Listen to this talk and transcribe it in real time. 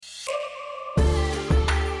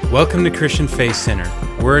Welcome to Christian Faith Center.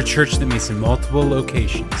 We're a church that meets in multiple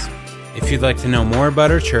locations. If you'd like to know more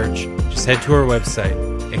about our church, just head to our website,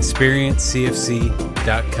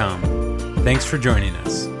 experiencecfc.com. Thanks for joining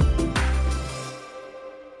us.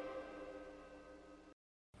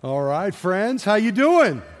 All right, friends, how you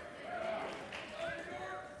doing?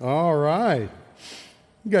 All right.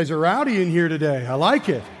 You guys are rowdy in here today. I like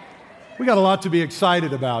it. We got a lot to be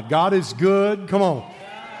excited about. God is good. Come on.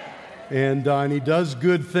 And He does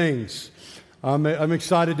good things. I'm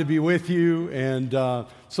excited to be with you, and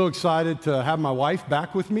so excited to have my wife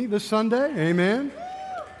back with me this Sunday. Amen.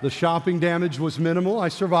 The shopping damage was minimal. I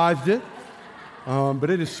survived it. But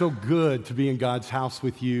it is so good to be in God's house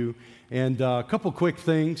with you. And a couple quick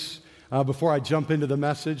things before I jump into the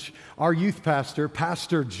message. Our youth pastor,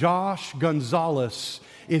 Pastor Josh Gonzalez,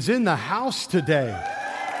 is in the house today.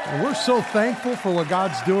 And we're so thankful for what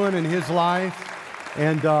God's doing in his life.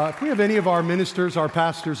 And if we have any of our ministers, our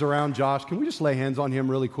pastors around Josh, can we just lay hands on him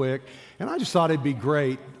really quick? And I just thought it'd be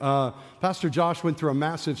great. Pastor Josh went through a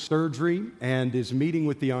massive surgery and is meeting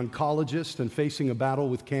with the oncologist and facing a battle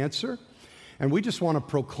with cancer. And we just want to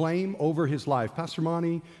proclaim over his life. Pastor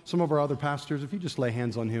Monty, some of our other pastors, if you just lay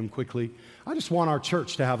hands on him quickly. I just want our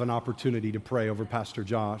church to have an opportunity to pray over Pastor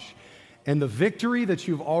Josh. And the victory that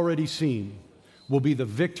you've already seen will be the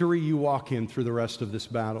victory you walk in through the rest of this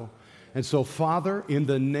battle. And so, Father, in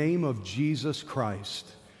the name of Jesus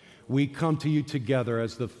Christ, we come to you together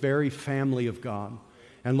as the very family of God.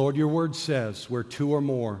 And Lord, your word says, where two or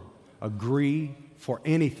more agree for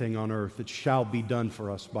anything on earth, it shall be done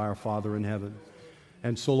for us by our Father in heaven.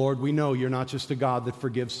 And so, Lord, we know you're not just a God that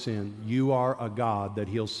forgives sin. You are a God that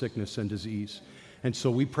heals sickness and disease. And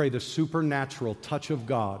so we pray the supernatural touch of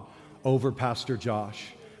God over Pastor Josh.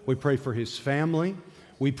 We pray for his family.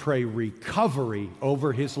 We pray recovery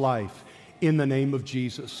over his life in the name of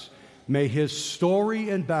Jesus. May his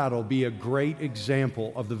story and battle be a great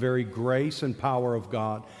example of the very grace and power of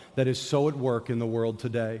God that is so at work in the world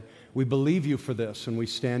today. We believe you for this, and we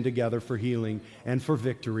stand together for healing and for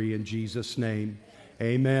victory in Jesus' name.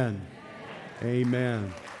 Amen.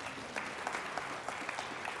 Amen.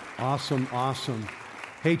 Awesome, awesome.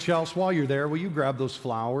 Hey, Chelsea, while you're there, will you grab those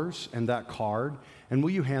flowers and that card? And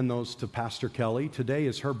will you hand those to Pastor Kelly? Today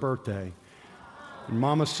is her birthday. And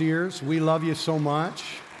Mama Sears, we love you so much.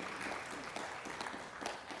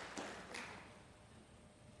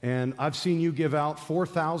 And I've seen you give out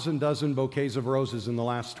 4,000 dozen bouquets of roses in the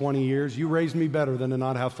last 20 years. You raised me better than to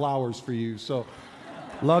not have flowers for you. So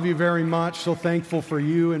love you very much. So thankful for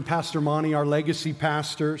you and Pastor Monty, our legacy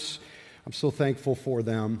pastors. I'm so thankful for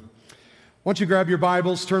them. Why don't you grab your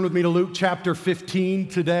Bibles, turn with me to Luke chapter 15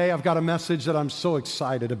 today. I've got a message that I'm so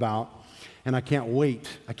excited about, and I can't wait.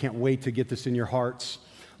 I can't wait to get this in your hearts.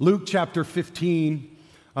 Luke chapter 15,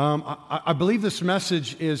 I believe this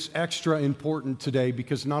message is extra important today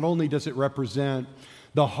because not only does it represent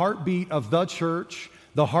the heartbeat of the church,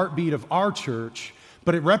 the heartbeat of our church,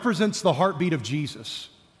 but it represents the heartbeat of Jesus.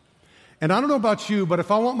 And I don't know about you, but if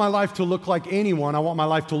I want my life to look like anyone, I want my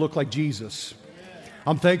life to look like Jesus.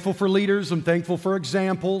 I'm thankful for leaders, I'm thankful for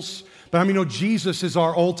examples, but Jesus is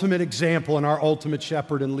our ultimate example and our ultimate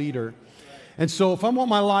shepherd and leader. And so if I want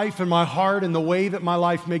my life and my heart and the way that my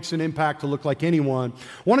life makes an impact to look like anyone,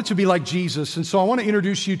 I want it to be like Jesus. And so I want to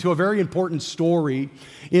introduce you to a very important story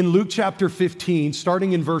in Luke chapter 15,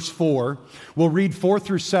 starting in verse 4. We'll read 4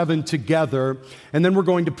 through 7 together, and then we're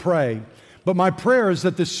going to pray. But my prayer is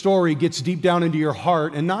that this story gets deep down into your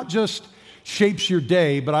heart and not just shapes your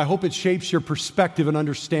day, but I hope it shapes your perspective and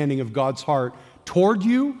understanding of God's heart toward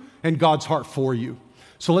you and God's heart for you.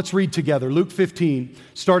 So let's read together. Luke 15,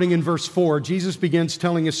 starting in verse 4, Jesus begins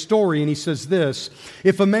telling a story, and he says this: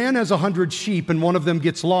 "If a man has 100 sheep and one of them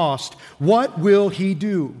gets lost, what will he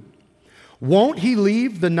do? Won't he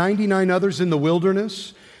leave the 99 others in the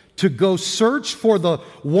wilderness to go search for the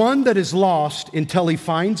one that is lost until he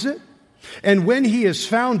finds it? And when he has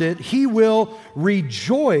found it, he will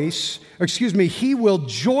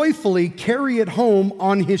joyfully carry it home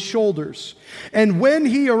on his shoulders. And when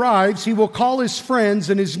he arrives, he will call his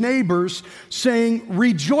friends and his neighbors, saying,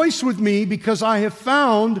 'Rejoice with me, because I have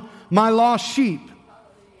found my lost sheep.'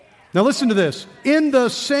 Now listen to this. In the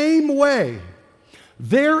same way,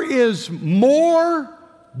 there is more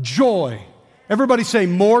joy." Everybody say,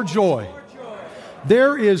 more joy.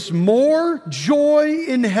 There is more joy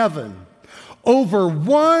in heaven over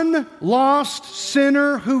one lost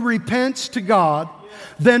sinner who repents to God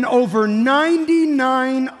than over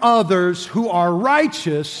 99 others who are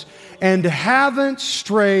righteous and haven't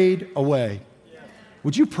strayed away.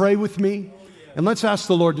 Would you pray with me? And let's ask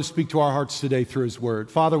the Lord to speak to our hearts today through His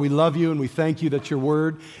Word. Father, we love you and we thank you that your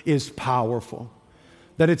Word is powerful.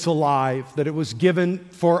 that it's alive, that it was given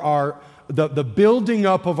for the building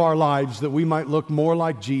up of our lives, that we might look more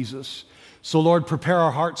like Jesus. So Lord, prepare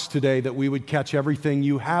our hearts today that we would catch everything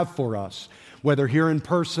you have for us, whether here in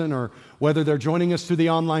person or whether they're joining us through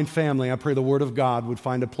the online family. I pray the Word of God would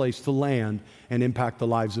find a place to land and impact the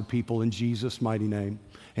lives of people in Jesus' mighty name.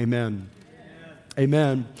 Amen.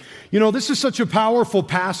 Amen. You know, this is such a powerful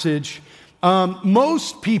passage.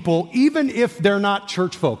 Most people, even if they're not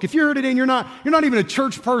church folk, if you're here today and you're not even a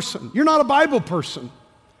church person, you're not a Bible person,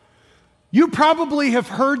 you probably have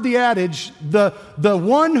heard the adage, the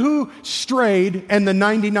one who strayed and the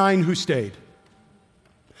 99 who stayed.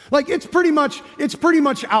 Like it's pretty much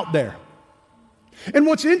out there. And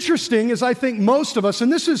what's interesting is I think most of us,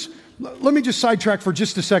 and let me just sidetrack for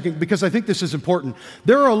just a second because I think this is important.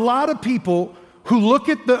 There are a lot of people who look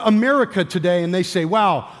at America today and they say,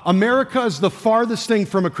 wow, America is the farthest thing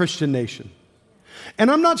from a Christian nation. And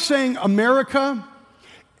I'm not saying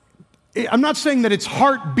that its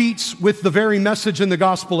heart beats with the very message in the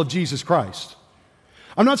gospel of Jesus Christ.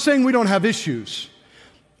 I'm not saying we don't have issues.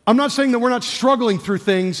 I'm not saying that we're not struggling through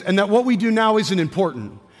things and that what we do now isn't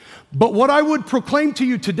important. But what I would proclaim to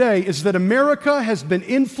you today is that America has been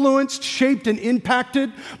influenced, shaped, and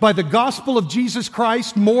impacted by the gospel of Jesus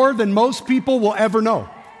Christ more than most people will ever know.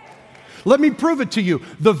 Let me prove it to you.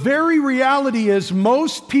 The very reality is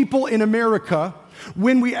most people in America,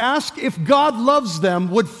 when we ask if God loves them,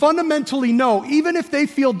 would fundamentally know, even if they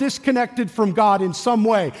feel disconnected from God in some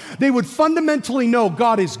way, they would fundamentally know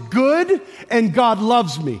God is good and God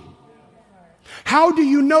loves me. How do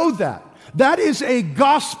you know that? That is a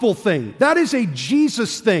gospel thing. That is a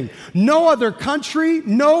Jesus thing. No other country,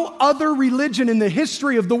 no other religion in the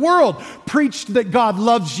history of the world preached that God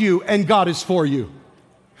loves you and God is for you.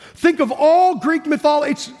 Think of all Greek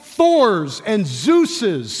mythology. It's Thors and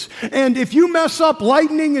Zeus's. And if you mess up,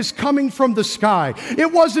 lightning is coming from the sky.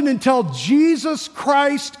 It wasn't until Jesus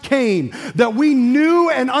Christ came that we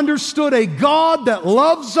knew and understood a God that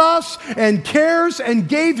loves us and cares and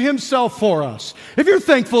gave himself for us. If you're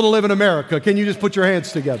thankful to live in America, can you just put your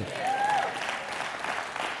hands together?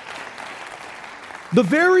 The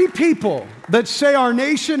very people that say our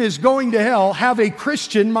nation is going to hell have a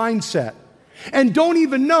Christian mindset and don't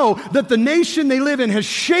even know that the nation they live in has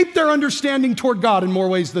shaped their understanding toward God in more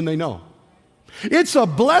ways than they know. It's a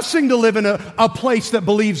blessing to live in a place that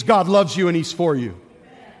believes God loves you and he's for you.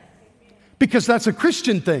 Because that's a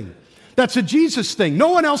Christian thing. That's a Jesus thing. No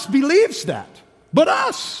one else believes that but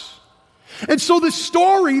us. And so this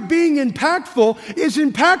story being impactful is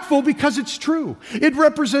impactful because it's true. It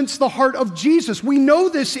represents the heart of Jesus. We know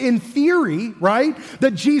this in theory, right?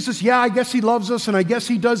 That Jesus, I guess he loves us and I guess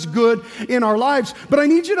he does good in our lives. But I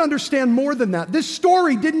need you to understand more than that. This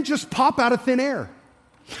story didn't just pop out of thin air.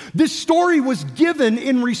 This story was given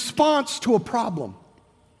in response to a problem.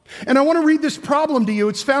 And I want to read this problem to you.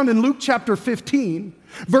 It's found in Luke chapter 15,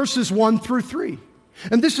 verses 1 through 3.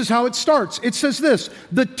 And this is how it starts. It says this: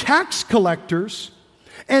 the tax collectors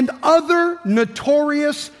and other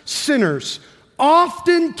notorious sinners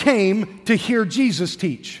often came to hear Jesus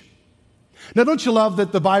teach. Now, don't you love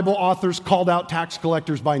that the Bible authors called out tax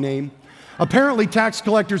collectors by name? Apparently, tax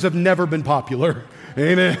collectors have never been popular.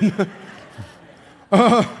 Amen.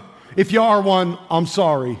 If you are one, I'm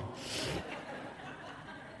sorry.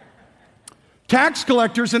 Tax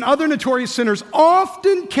collectors and other notorious sinners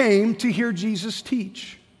often came to hear Jesus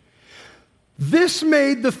teach. This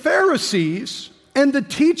made the Pharisees and the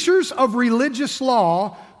teachers of religious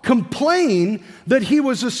law complain that he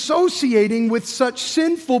was associating with such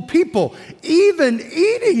sinful people, even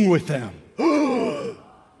eating with them.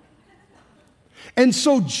 And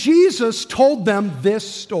so Jesus told them this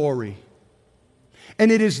story.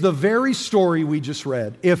 And it is the very story we just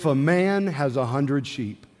read. If a man has 100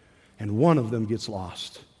 sheep, and one of them gets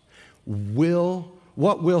lost, will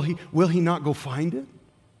he not go find it?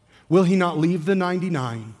 Will he not leave the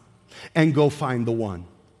 99 and go find the one?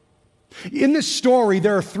 In this story,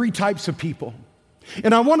 there are three types of people.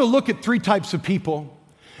 And I want to look at three types of people.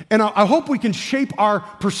 And I hope we can shape our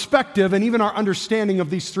perspective and even our understanding of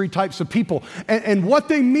these three types of people and what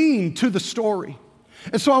they mean to the story.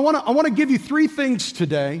 And so I want to give you three things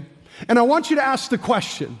today. And I want you to ask the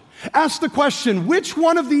question, which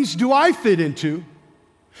one of these do I fit into?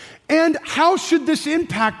 And how should this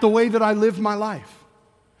impact the way that I live my life?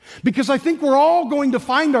 Because I think we're all going to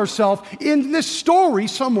find ourselves in this story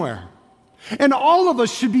somewhere. And all of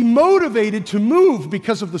us should be motivated to move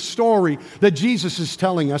because of the story that Jesus is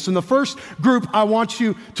telling us. And the first group I want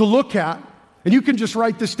you to look at, and you can just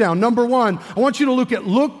write this down. Number one, I want you to look at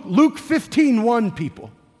Luke 15:1 people.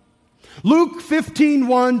 Luke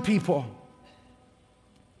 15:1 people.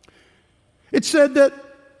 It said that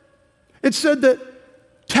It said that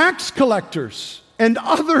tax collectors and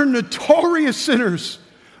other notorious sinners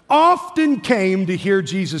often came to hear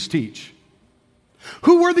Jesus teach.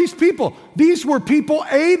 Who were these people? These were people,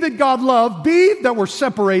 A, that God loved, B, that were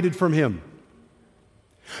separated from Him.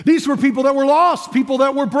 These were people that were lost, people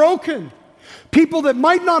that were broken, people that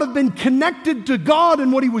might not have been connected to God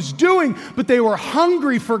and what He was doing, but they were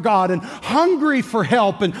hungry for God and hungry for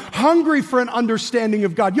help and hungry for an understanding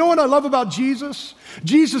of God. You know what I love about Jesus?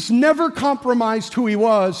 Jesus never compromised who He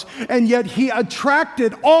was, and yet He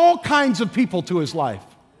attracted all kinds of people to His life.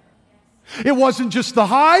 It wasn't just the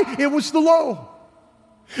high, it was the low.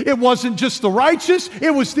 It wasn't just the righteous,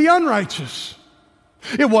 it was the unrighteous.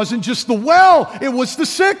 It wasn't just the well, it was the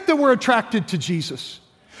sick that were attracted to Jesus.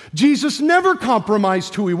 Jesus never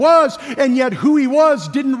compromised who He was, and yet who He was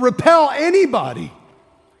didn't repel anybody,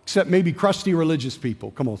 except maybe crusty religious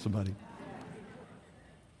people. Come on, somebody.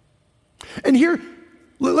 And here,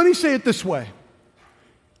 let me say it this way.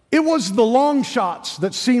 It was the long shots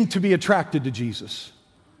that seemed to be attracted to Jesus.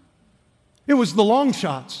 It was the long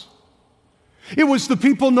shots. It was the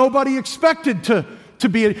people nobody expected to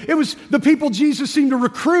be. It was the people Jesus seemed to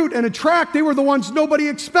recruit and attract. They were the ones nobody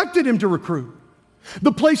expected Him to recruit.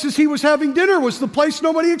 The places He was having dinner was the place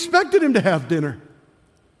nobody expected Him to have dinner.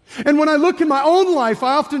 And when I look in my own life,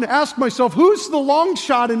 I often ask myself, who's the long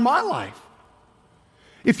shot in my life?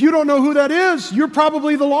 If you don't know who that is, you're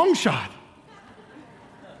probably the long shot.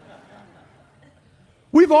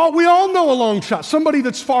 We all know a long shot, somebody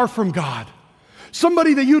that's far from God.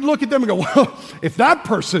 Somebody that you'd look at them and go, well, if that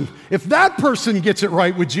person gets it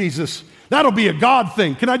right with Jesus, that'll be a God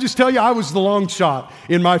thing. Can I just tell you, I was the long shot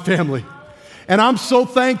in my family. And I'm so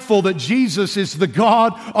thankful that Jesus is the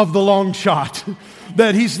God of the long shot.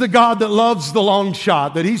 That He's the God that loves the long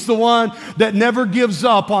shot. That He's the one that never gives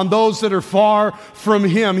up on those that are far from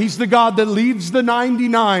Him. He's the God that leaves the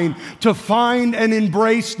 99 to find and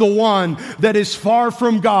embrace the one that is far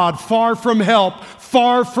from God, far from help,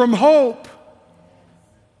 far from hope.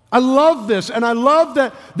 I love this, and I love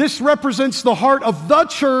that this represents the heart of the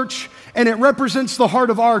church, and it represents the heart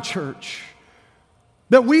of our church.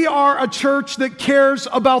 That we are a church that cares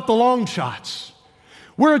about the long shots.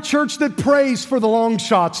 We're a church that prays for the long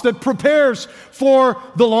shots, that prepares for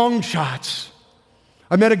the long shots.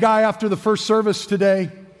 I met a guy after the first service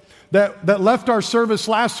today that left our service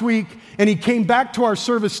last week, and he came back to our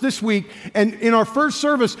service this week, and in our first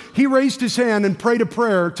service, he raised his hand and prayed a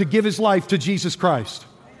prayer to give his life to Jesus Christ.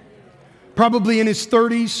 Probably in his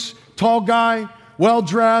 30s, tall guy,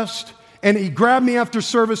 well-dressed, and he grabbed me after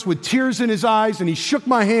service with tears in his eyes, and he shook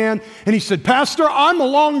my hand, and he said, Pastor, I'm a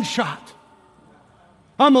long shot.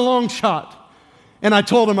 I'm a long shot. And I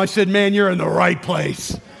told him, I said, man, you're in the right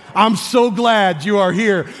place. I'm so glad you are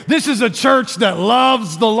here. This is a church that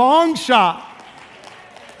loves the long shot.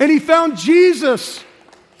 And he found Jesus.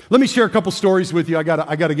 Let me share a couple stories with you. I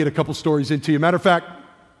gotta get a couple stories into you. Matter of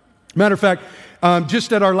fact,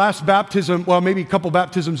 just at our last baptism, well, maybe a couple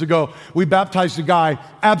baptisms ago, we baptized a guy,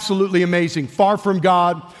 absolutely amazing, far from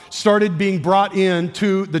God, started being brought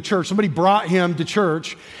into the church. Somebody brought him to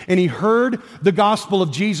church, and he heard the gospel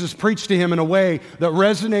of Jesus preached to him in a way that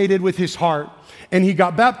resonated with his heart, and he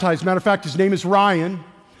got baptized. Matter of fact, his name is Ryan,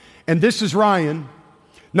 and this is Ryan,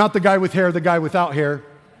 not the guy with hair, the guy without hair.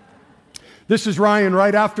 This is Ryan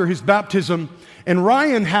right after his baptism, and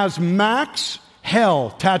Ryan has Max Hell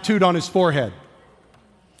tattooed on his forehead.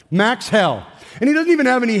 Max Hell. And he doesn't even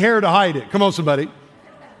have any hair to hide it. Come on, somebody.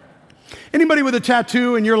 Anybody with a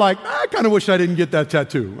tattoo and you're like, I kind of wish I didn't get that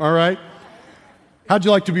tattoo, all right? How'd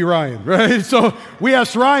you like to be Ryan, right? So we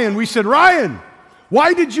asked Ryan, we said, Ryan,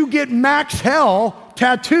 why did you get Max Hell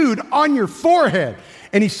tattooed on your forehead?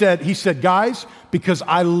 And he said, guys, because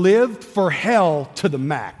I lived for hell to the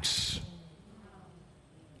max.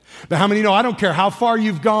 But how many know, I don't care how far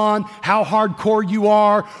you've gone, how hardcore you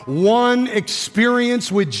are, one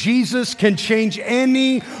experience with Jesus can change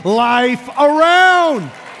any life around.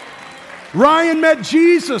 Ryan met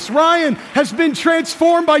Jesus. Ryan has been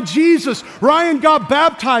transformed by Jesus. Ryan got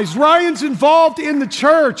baptized. Ryan's involved in the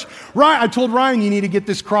church. I told Ryan, you need to get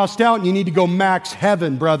this crossed out and you need to go Max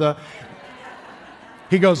Heaven, brother.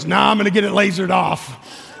 He goes, I'm going to get it lasered off.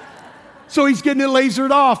 So he's getting it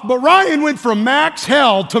lasered off. But Ryan went from Max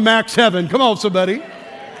Hell to Max Heaven. Come on, somebody.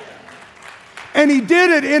 And he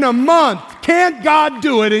did it in a month. Can't God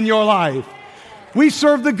do it in your life? We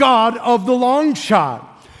serve the God of the long shot.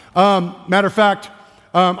 Matter of fact,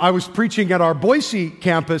 I was preaching at our Boise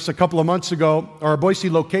campus a couple of months ago, or our Boise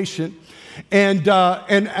location, And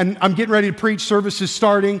I'm getting ready to preach, service is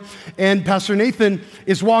starting, and Pastor Nathan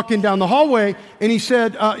is walking down the hallway, and he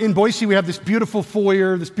said, in Boise, we have this beautiful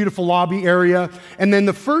foyer, this beautiful lobby area, and then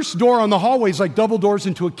the first door on the hallway is like double doors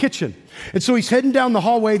into a kitchen. And so he's heading down the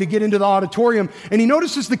hallway to get into the auditorium, and he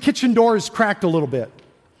notices the kitchen door is cracked a little bit.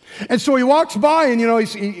 And so he walks by, and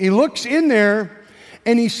he looks in there,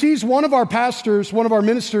 and he sees one of our pastors, one of our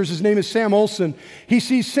ministers, his name is Sam Olson. He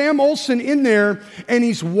sees Sam Olson in there, and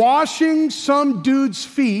he's washing some dude's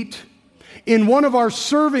feet in one of our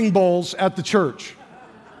serving bowls at the church.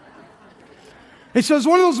 He says,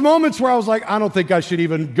 one of those moments where I was like, I don't think I should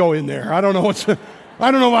even go in there. I don't know if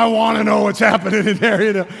I want to know what's happening in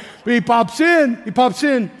there, But he pops in.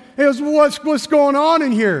 He goes, what's going on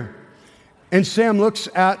in here? And Sam looks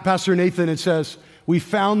at Pastor Nathan and says, we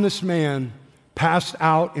found this man passed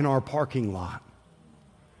out in our parking lot,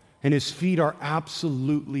 and his feet are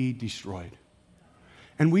absolutely destroyed.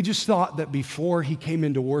 And we just thought that before he came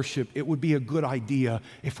into worship, it would be a good idea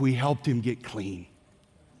if we helped him get clean.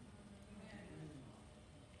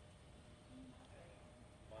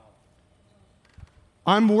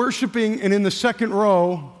 I'm worshiping, and in the second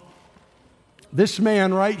row, this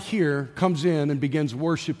man right here comes in and begins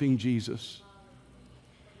worshiping Jesus.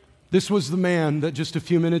 This was the man that just a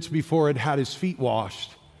few minutes before had had his feet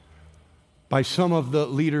washed by some of the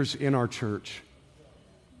leaders in our church.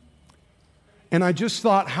 And I just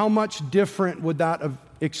thought, how much different would that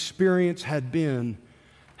experience had been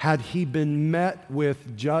had he been met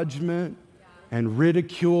with judgment and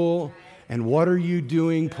ridicule and what are you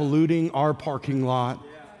doing polluting our parking lot?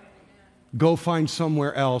 Go find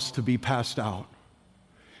somewhere else to be passed out.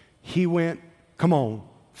 He went, come on,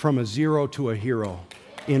 from a zero to a hero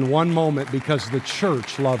in one moment because the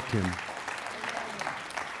church loved him.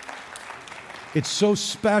 It's so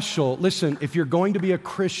special. Listen, if you're going to be a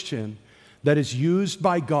Christian that is used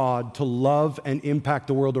by God to love and impact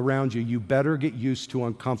the world around you, you better get used to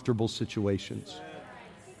uncomfortable situations.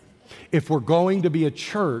 If we're going to be a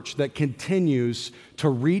church that continues to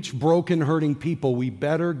reach broken, hurting people, we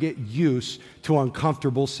better get used to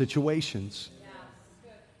uncomfortable situations.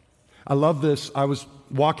 I love this. I was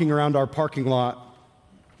walking around our parking lot,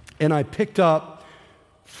 and I picked up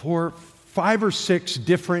 5 or 6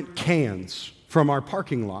 different cans from our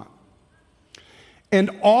parking lot. And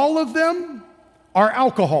all of them are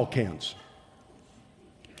alcohol cans.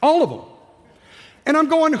 All of them. And I'm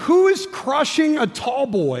going, who is crushing a tall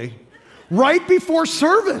boy right before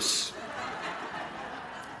service?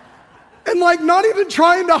 And not even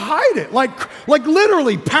trying to hide it. Like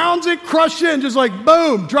literally pounds it, crushes it, and just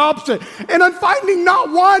boom, drops it. And I'm finding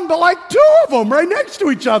not one, but 2 of them right next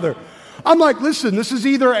to each other. I'm like, listen, this is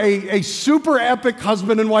either a super epic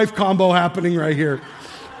husband and wife combo happening right here,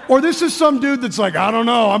 or this is some dude that's I don't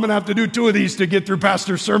know, I'm going to have to do 2 of these to get through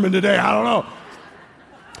Pastor's sermon today. I don't know.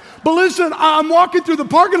 But listen, I'm walking through the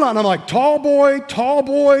parking lot, and I'm like, tall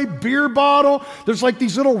boy, beer bottle. There's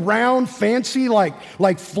these little round, fancy,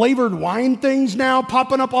 flavored wine things now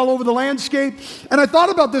popping up all over the landscape. And I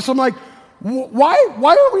thought about this. I'm like,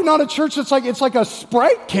 why are we not a church that's it's like a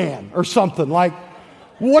Sprite can or something?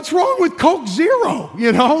 What's wrong with Coke Zero?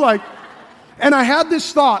 And I had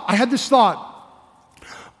this thought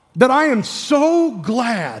that I am so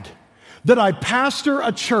glad that I pastor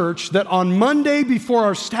a church that on Monday before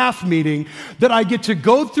our staff meeting, that I get to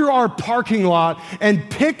go through our parking lot and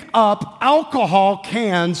pick up alcohol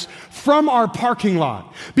cans from our parking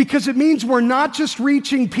lot. Because it means we're not just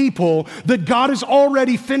reaching people that God has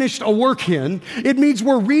already finished a work in. It means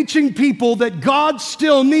we're reaching people that God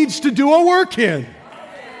still needs to do a work in.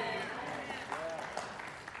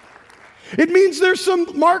 It means there's some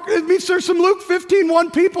Luke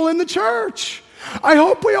 15:1 people in the church. I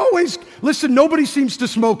hope we always, listen, nobody seems to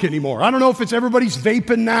smoke anymore. I don't know if it's everybody's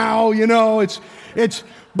vaping now,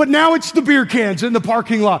 but now it's the beer cans in the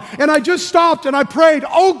parking lot. And I just stopped and I prayed,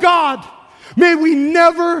 oh God, may we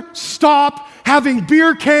never stop having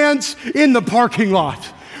beer cans in the parking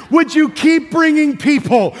lot. Would you keep bringing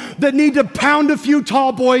people that need to pound a few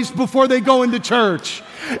tall boys before they go into church?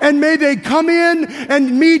 And may they come in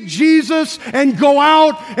and meet Jesus and go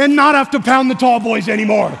out and not have to pound the tall boys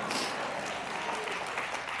anymore.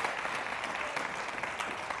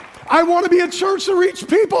 I want to be a church to reach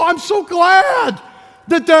people. I'm so glad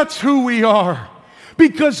that that's who we are,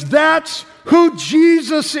 because that's who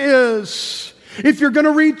Jesus is. If you're going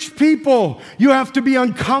to reach people, you have to be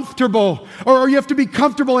uncomfortable, or you have to be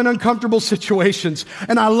comfortable in uncomfortable situations.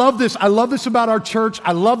 And I love this. I love this about our church.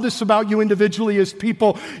 I love this about you individually as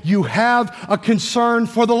people. You have a concern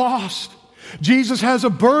for the lost. Jesus has a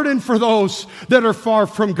burden for those that are far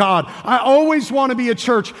from God. I always want to be a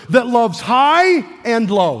church that loves high and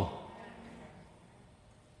low.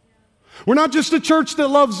 We're not just a church that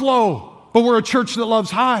loves low, but we're a church that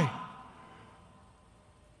loves high.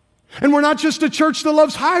 And we're not just a church that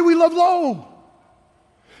loves high, we love low.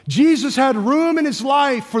 Jesus had room in his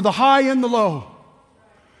life for the high and the low,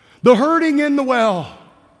 the hurting and the well.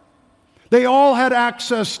 They all had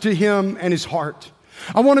access to him and his heart.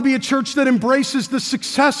 I want to be a church that embraces the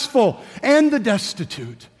successful and the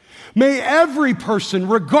destitute. May every person,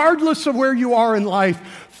 regardless of where you are in life,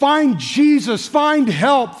 find Jesus, find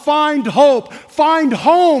help, find hope, find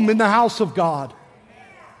home in the house of God.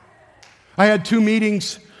 I had 2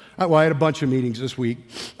 meetings. Well, I had a bunch of meetings this week,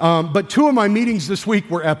 but 2 of my meetings this week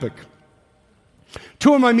were epic.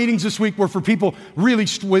 2 of my meetings this week were for people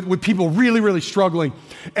with people really struggling,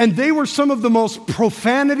 and they were some of the most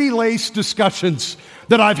profanity-laced discussions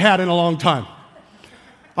that I've had in a long time.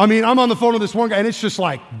 I mean, I'm on the phone with this one guy, and it's just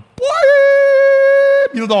like,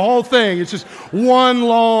 the whole thing. It's just one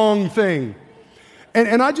long thing,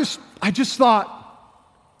 and I just thought,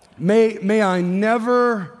 may I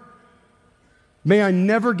never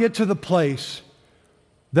get to the place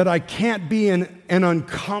that I can't be in an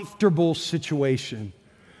uncomfortable situation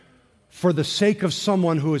for the sake of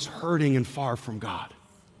someone who is hurting and far from God.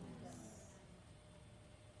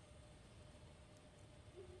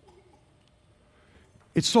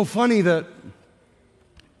 It's so funny that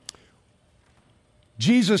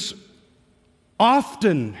Jesus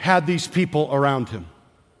often had these people around him.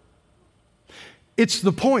 It's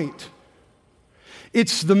the point.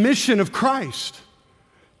 It's the mission of Christ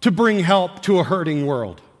to bring help to a hurting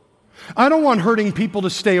world. I don't want hurting people to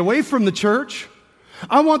stay away from the church.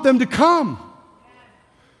 I want them to come.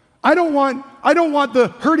 I don't want the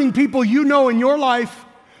hurting people you know in your life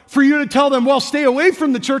for you to tell them, well, stay away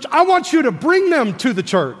from the church. I want you to bring them to the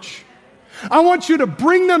church. I want you to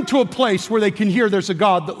bring them to a place where they can hear there's a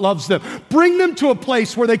God that loves them. Bring them to a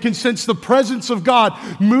place where they can sense the presence of God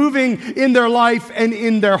moving in their life and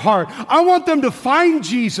in their heart. I want them to find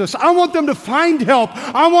Jesus. I want them to find help.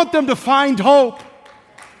 I want them to find hope.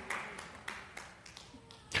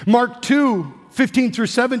 Mark 2:15 through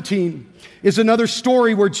 17 is another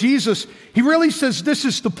story where Jesus, he really says this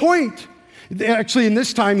is the point. Actually, in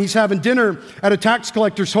this time, he's having dinner at a tax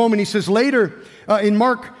collector's home, and he says later, in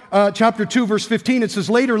Mark chapter 2, verse 15, it says,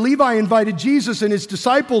 later, Levi invited Jesus and his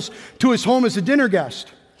disciples to his home as a dinner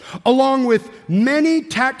guest, along with many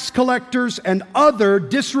tax collectors and other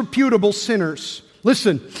disreputable sinners.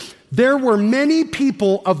 Listen, there were many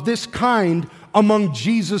people of this kind among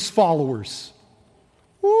Jesus' followers.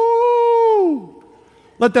 Woo!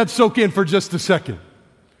 Let that soak in for just a second.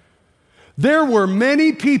 There were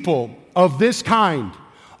many people of this kind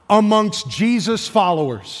amongst Jesus'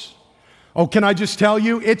 followers. Oh, can I just tell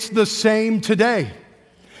you, it's the same today.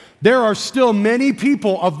 There are still many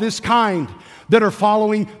people of this kind that are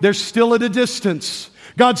following. They're still at a distance.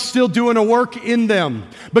 God's still doing a work in them.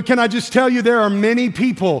 But can I just tell you, there are many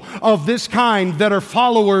people of this kind that are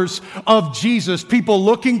followers of Jesus. People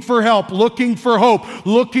looking for help, looking for hope,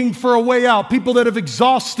 looking for a way out. People that have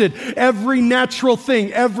exhausted every natural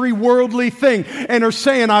thing, every worldly thing, and are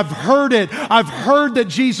saying, I've heard it. I've heard that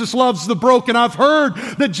Jesus loves the broken. I've heard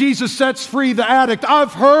that Jesus sets free the addict.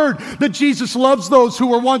 I've heard that Jesus loves those who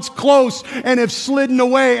were once close and have slidden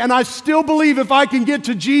away. And I still believe if I can get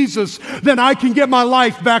to Jesus, then I can get my life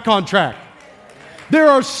back on track. There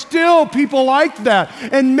are still people like that,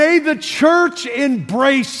 and may the church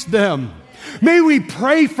embrace them. May we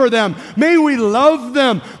pray for them. May we love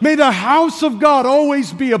them. May the house of God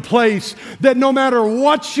always be a place that no matter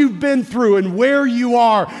what you've been through and where you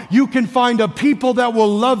are, you can find a people that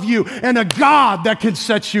will love you and a God that can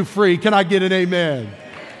set you free. Can I get an amen?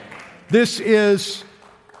 This is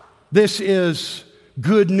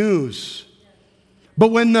good news.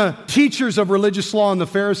 But when the teachers of religious law and the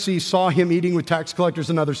Pharisees saw him eating with tax collectors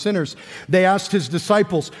and other sinners, they asked his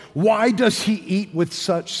disciples, why does he eat with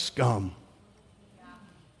such scum?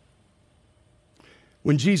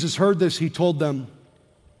 When Jesus heard this, he told them,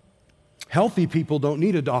 healthy people don't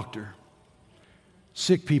need a doctor.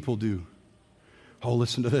 Sick people do. Oh,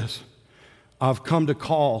 listen to this. I've come to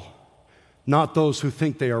call not those who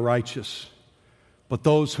think they are righteous, but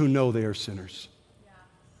those who know they are sinners.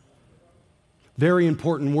 Very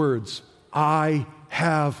important words. I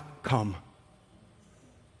have come.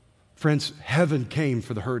 Friends, heaven came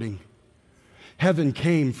for the hurting. Heaven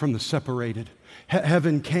came from the separated.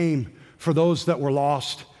 Heaven came for those that were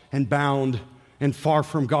lost and bound and far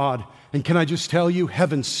from God. And can I just tell you,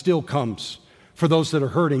 heaven still comes for those that are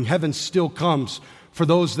hurting. Heaven still comes for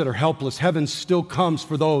those that are helpless. Heaven still comes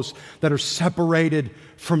for those that are separated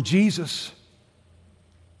from Jesus.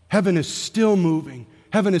 Heaven is still moving.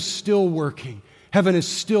 Heaven is still working. Heaven is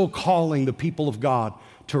still calling the people of God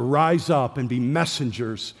to rise up and be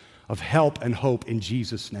messengers of help and hope in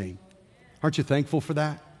Jesus' name. Aren't you thankful for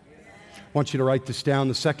that? I want you to write this down.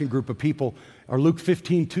 The second group of people are Luke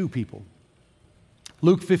 15:2 people.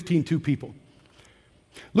 Luke 15:2 people.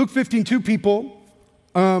 Luke 15:2 people,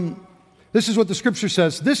 this is what the scripture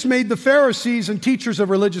says. This made the Pharisees and teachers of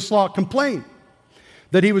religious law complain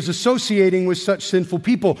that he was associating with such sinful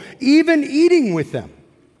people, even eating with them.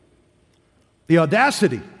 The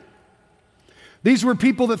audacity. These were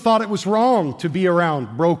people that thought it was wrong to be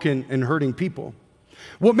around broken and hurting people.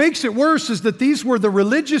 What makes it worse is that these were the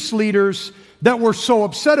religious leaders that were so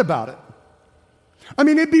upset about it. I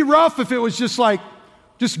mean, it'd be rough if it was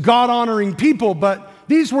just God-honoring people, but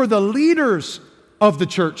these were the leaders of the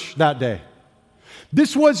church that day.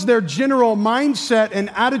 This was their general mindset and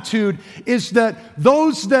attitude, is that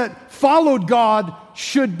those that followed God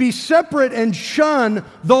should be separate and shun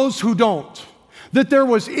those who don't. That there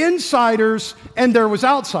was insiders and there was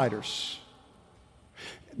outsiders.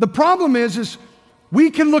 The problem is we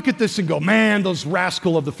can look at this and go, man, those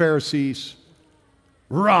rascal of the Pharisees,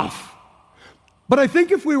 rough. But I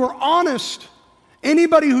think if we were honest,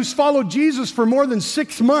 anybody who's followed Jesus for more than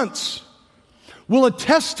 6 months will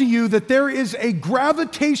attest to you that there is a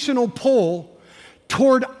gravitational pull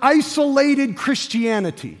toward isolated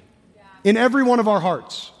Christianity in every one of our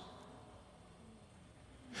hearts.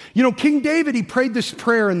 You know, King David, he prayed this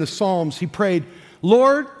prayer in the Psalms. He prayed,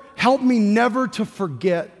 Lord, help me never to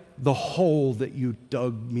forget the hole that you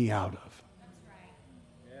dug me out of.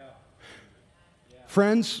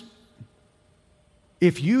 Friends,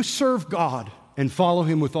 if you serve God and follow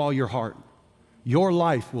Him with all your heart, your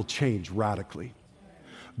life will change radically.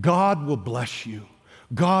 God will bless you.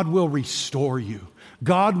 God will restore you.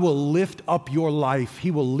 God will lift up your life. He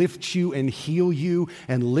will lift you and heal you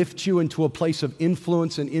and lift you into a place of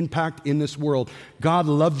influence and impact in this world. God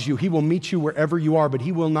loves you. He will meet you wherever you are, but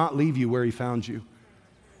He will not leave you where He found you.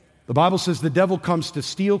 The Bible says the devil comes to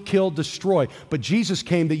steal, kill, destroy, but Jesus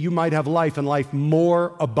came that you might have life and life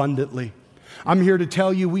more abundantly. I'm here to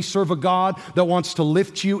tell you we serve a God that wants to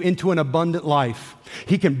lift you into an abundant life.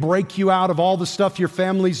 He can break you out of all the stuff your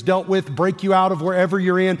family's dealt with, break you out of wherever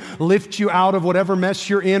you're in, lift you out of whatever mess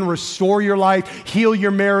you're in, restore your life, heal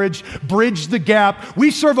your marriage, bridge the gap.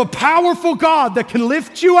 We serve a powerful God that can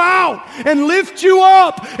lift you out and lift you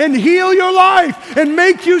up and heal your life and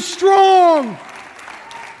make you strong.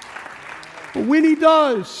 But when He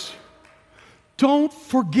does, don't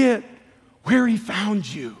forget where He found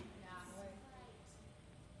you.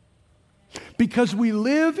 Because we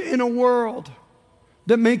live in a world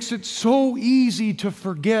that makes it so easy to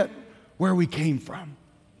forget where we came from.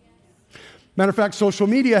 Matter of fact, social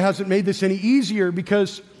media hasn't made this any easier,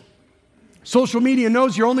 because social media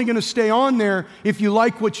knows you're only going to stay on there if you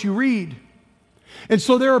like what you read. And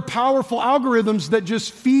so there are powerful algorithms that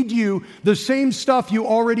just feed you the same stuff you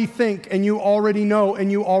already think and you already know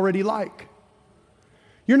and you already like.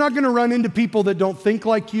 You're not going to run into people that don't think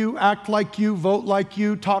like you, act like you, vote like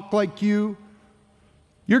you, talk like you.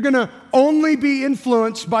 You're going to only be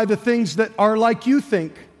influenced by the things that are like you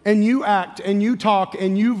think, and you act, and you talk,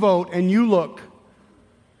 and you vote, and you look.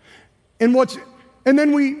 And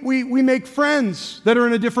then we make friends that are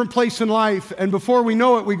in a different place in life, and before we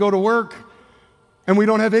know it, we go to work, and we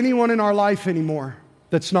don't have anyone in our life anymore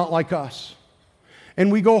that's not like us.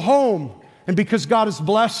 And we go home, and because God has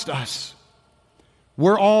blessed us,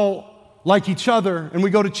 we're all like each other, and we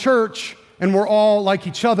go to church, and we're all like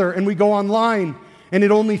each other, and we go online, and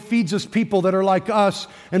it only feeds us people that are like us.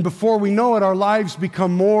 And before we know it, our lives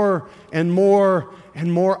become more and more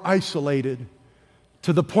and more isolated,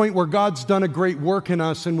 to the point where God's done a great work in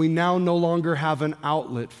us and we now no longer have an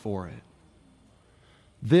outlet for it.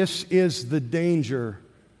 This is the danger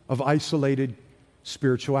of isolated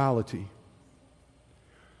spirituality.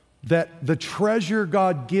 That the treasure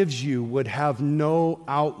God gives you would have no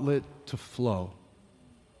outlet to flow.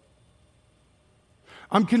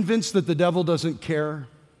 I'm convinced that the devil doesn't care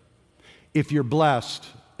if you're blessed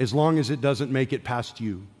as long as it doesn't make it past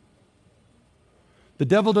you. The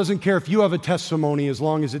devil doesn't care if you have a testimony as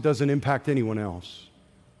long as it doesn't impact anyone else.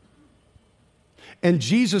 And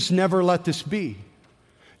Jesus never let this be.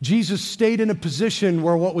 Jesus stayed in a position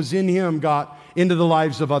where what was in Him got into the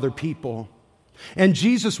lives of other people. And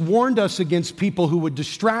Jesus warned us against people who would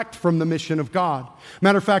distract from the mission of God.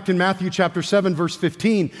 Matter of fact, in Matthew chapter 7, verse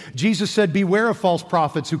 15, Jesus said, "Beware of false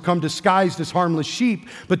prophets who come disguised as harmless sheep,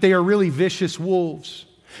 but they are really vicious wolves.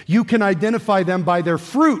 You can identify them by their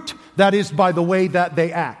fruit, that is, by the way that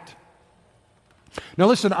they act." Now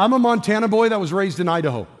listen, I'm a Montana boy that was raised in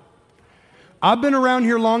Idaho. I've been around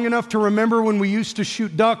here long enough to remember when we used to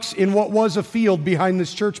shoot ducks in what was a field behind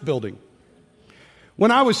this church building. When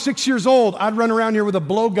I was 6 years old, I'd run around here with a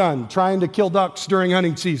blowgun trying to kill ducks during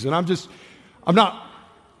hunting season. I'm not.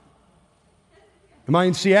 Am I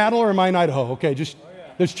in Seattle or am I in Idaho? Okay, just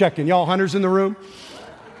checking. Y'all hunters in the room?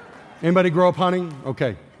 Anybody grow up hunting?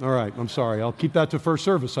 Okay, all right, I'm sorry. I'll keep that to first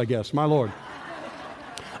service, I guess. My Lord.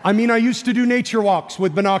 I mean, I used to do nature walks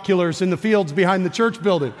with binoculars in the fields behind the church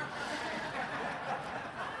building.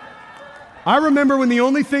 I remember when the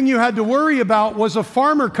only thing you had to worry about was a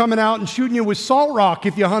farmer coming out and shooting you with salt rock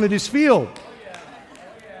if you hunted his field.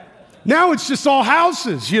 Now it's just all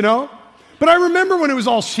houses, you know? But I remember when it was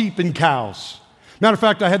all sheep and cows. Matter of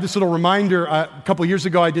fact, I had this little reminder a couple years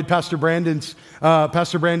ago. I did Pastor Brandon's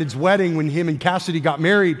wedding when him and Cassidy got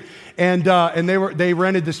married, and they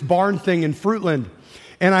rented this barn thing in Fruitland.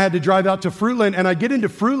 And I had to drive out to Fruitland, and I get into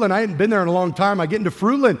Fruitland. I hadn't been there in a long time. I get into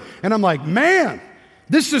Fruitland, and I'm like, man,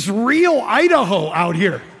 this is real Idaho out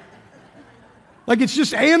here. Like, it's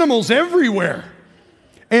just animals everywhere.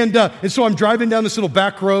 And so I'm driving down this little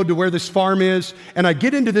back road to where this farm is, and I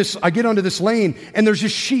get onto this lane, and there's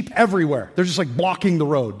just sheep everywhere. They're just like blocking the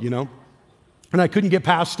road, you know? And I couldn't get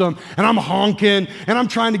past them, and I'm honking, and I'm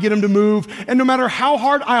trying to get them to move. And no matter how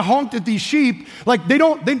hard I honked at these sheep, like they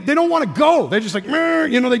don't want to go. They're just like,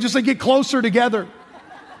 you know, they just like get closer together.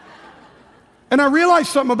 And I realized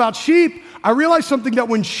something about sheep. I realized something that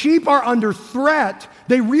when sheep are under threat,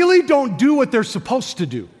 they really don't do what they're supposed to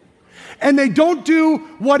do. And they don't do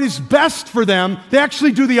what is best for them. They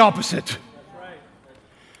actually do the opposite.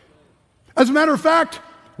 As a matter of fact,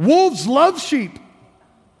 wolves love sheep.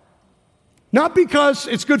 Not because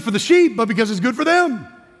it's good for the sheep, but because it's good for them.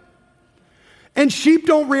 And sheep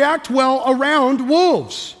don't react well around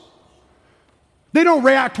wolves. They don't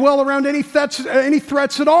react well around any threats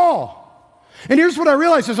at all. And here's what I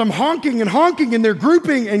realized as I'm honking and they're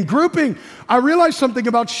grouping and grouping. I realized something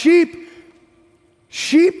about sheep.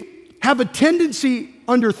 Sheep have a tendency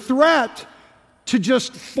under threat to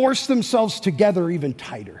just force themselves together even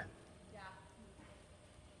tighter.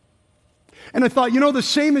 And I thought, you know, the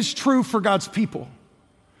same is true for God's people.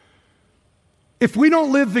 If we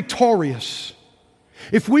don't live victorious,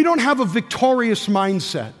 if we don't have a victorious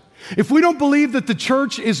mindset, if we don't believe that the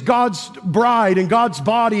church is God's bride and God's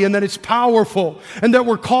body and that it's powerful and that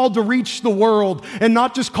we're called to reach the world and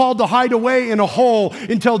not just called to hide away in a hole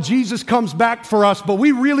until Jesus comes back for us, but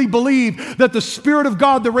we really believe that the Spirit of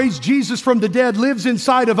God that raised Jesus from the dead lives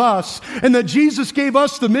inside of us and that Jesus gave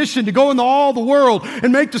us the mission to go into all the world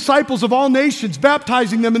and make disciples of all nations,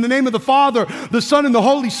 baptizing them in the name of the Father, the Son, and the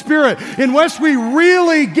Holy Spirit. Unless we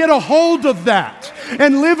really get a hold of that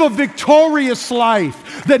and live a victorious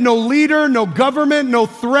life, that no leader, no government, no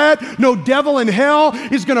threat, no devil in hell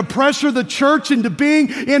is going to pressure the church into being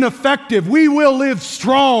ineffective. We will live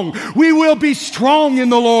strong. We will be strong in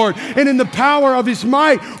the Lord and in the power of His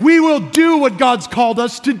might. We will do what God's called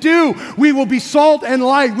us to do. We will be salt and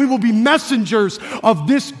light. We will be messengers of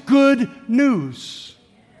this good news.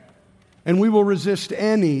 And we will resist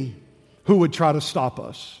any who would try to stop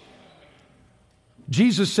us.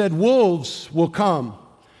 Jesus said wolves will come.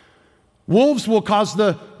 Wolves will cause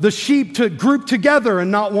the sheep to group together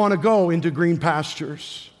and not want to go into green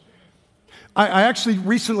pastures. I actually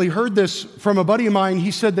recently heard this from a buddy of mine.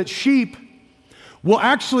 He said that sheep will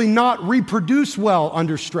actually not reproduce well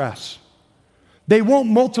under stress. They won't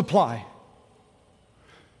multiply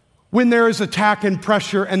when there is attack and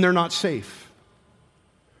pressure and they're not safe.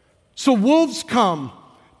 So wolves come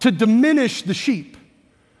to diminish the sheep.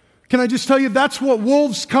 Can I just tell you, that's what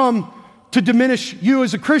wolves come to diminish you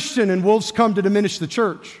as a Christian, and wolves come to diminish the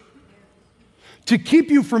church. To keep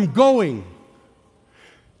you from going,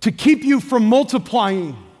 to keep you from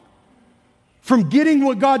multiplying, from getting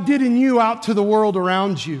what God did in you out to the world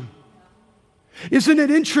around you. Isn't it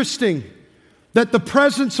interesting that the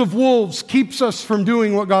presence of wolves keeps us from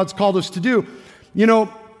doing what God's called us to do? You know,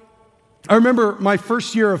 I remember my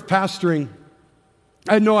first year of pastoring,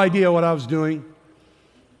 I had no idea what I was doing.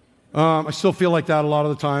 I still feel like that a lot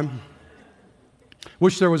of the time.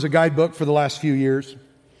 Wish there was a guidebook for the last few years.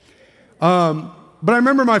 But I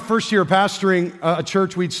remember my first year of pastoring a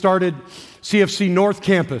church. We'd started CFC North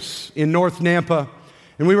Campus in North Nampa,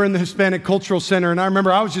 and we were in the Hispanic Cultural Center, and I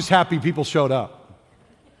remember I was just happy people showed up.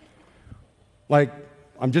 Like,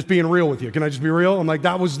 I'm just being real with you. Can I just be real? I'm like,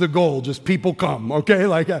 that was the goal, just people come, okay?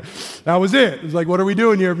 Like, that was it. It was like, what are we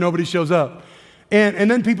doing here if nobody shows up? And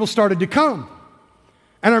then people started to come.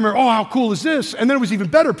 And I remember, oh, how cool is this? And then it was even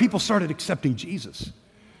better. People started accepting Jesus,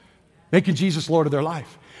 making Jesus Lord of their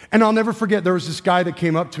life. And I'll never forget, there was this guy that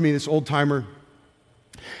came up to me, this old timer.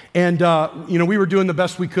 And, we were doing the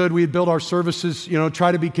best we could. We had built our services,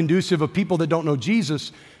 try to be conducive of people that don't know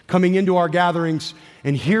Jesus coming into our gatherings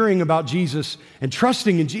and hearing about Jesus and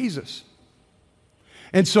trusting in Jesus.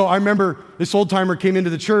 And so I remember this old timer came into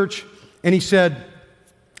the church and he said,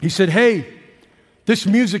 "Hey, this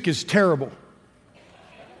music is terrible."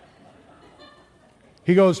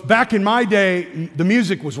 He goes, "Back in my day, the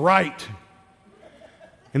music was right."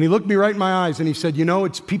 And he looked me right in my eyes and he said,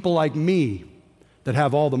 "It's people like me that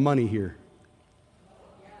have all the money here.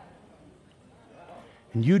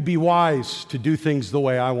 And you'd be wise to do things the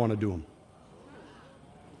way I want to do them."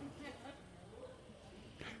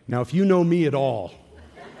 Now, if you know me at all,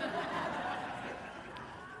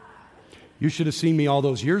 you should have seen me all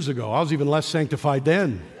those years ago. I was even less sanctified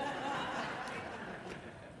then.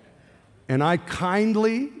 And I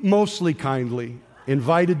mostly kindly,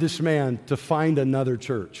 invited this man to find another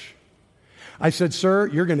church. I said, "Sir,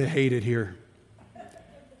 you're going to hate it here.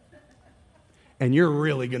 And you're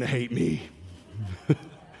really going to hate me."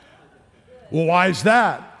 "Well, why is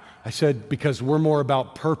that?" I said, "Because we're more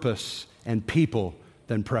about purpose and people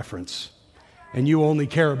than preference. And you only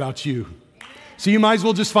care about you. So you might as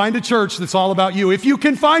well just find a church that's all about you. If you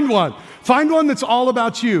can find one that's all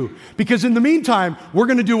about you. Because in the meantime, we're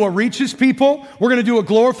going to do what reaches people. We're going to do what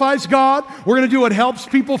glorifies God. We're going to do what helps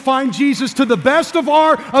people find Jesus to the best of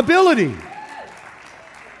our ability."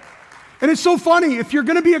 And it's so funny, if you're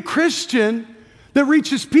going to be a Christian that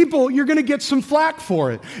reaches people, you're going to get some flack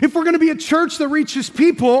for it. If we're going to be a church that reaches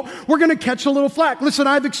people, we're going to catch a little flack. Listen,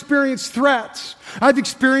 I've experienced threats. I've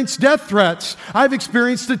experienced death threats. I've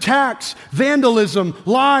experienced attacks, vandalism,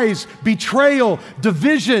 lies, betrayal,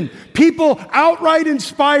 division, people outright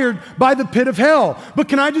inspired by the pit of hell. But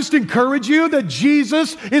can I just encourage you that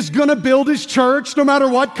Jesus is going to build his church no matter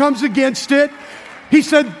what comes against it? He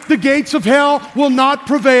said, "The gates of hell will not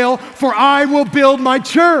prevail, for I will build my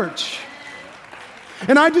church."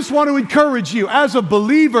 And I just want to encourage you, as a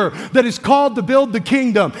believer that is called to build the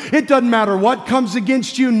kingdom, it doesn't matter what comes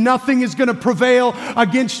against you, nothing is going to prevail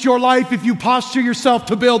against your life if you posture yourself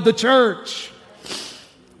to build the church.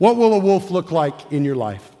 What will a wolf look like in your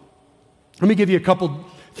life? Let me give you a couple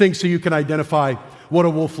things so you can identify what a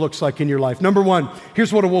wolf looks like in your life. Number one,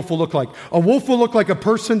 here's what a wolf will look like. A wolf will look like a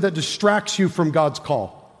person that distracts you from God's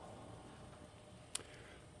call.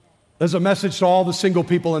 There's a message to all the single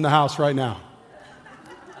people in the house right now.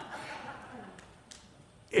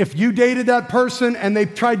 If you dated that person and they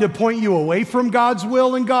tried to point you away from God's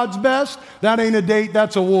will and God's best, that ain't a date,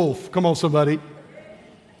 that's a wolf. Come on, somebody.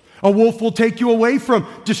 A wolf will take you away from,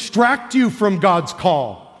 distract you from God's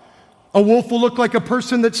call. A wolf will look like a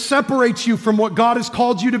person that separates you from what God has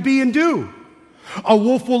called you to be and do. A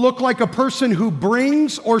wolf will look like a person who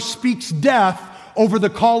brings or speaks death over the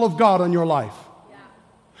call of God on your life.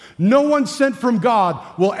 No one sent from God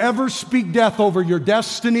will ever speak death over your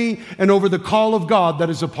destiny and over the call of God that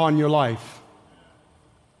is upon your life.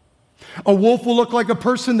 A wolf will look like a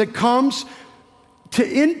person that comes to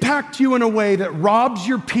impact you in a way that robs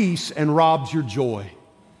your peace and robs your joy.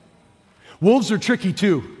 Wolves are tricky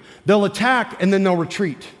too. They'll attack and then they'll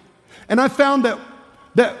retreat. And I found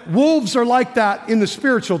that wolves are like that in the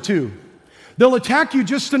spiritual too. They'll attack you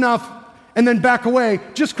just enough and then back away,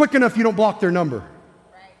 just quick enough you don't block their number.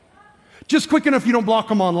 Just quick enough you don't block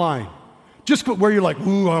them online. Just where you're like,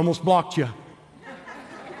 "Ooh, I almost blocked you."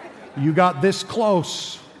 You got this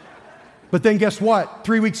close. But then guess what?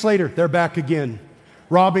 3 weeks later, they're back again.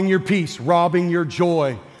 Robbing your peace, robbing your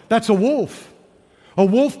joy. That's a wolf. A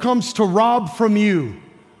wolf comes to rob from you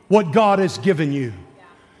what God has given you.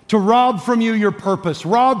 To rob from you your purpose,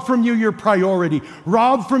 rob from you your priority,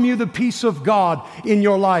 rob from you the peace of God in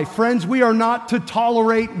your life. Friends, we are not to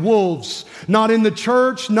tolerate wolves, not in the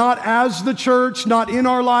church, not as the church, not in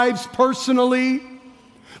our lives personally.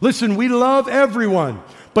 Listen, we love everyone,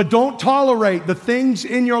 but don't tolerate the things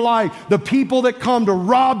in your life, the people that come to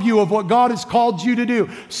rob you of what God has called you to do.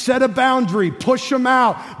 Set a boundary, push them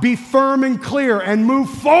out, be firm and clear, and move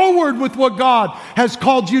forward with what God has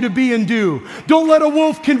called you to be and do. Don't let a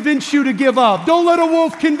wolf convince you to give up. Don't let a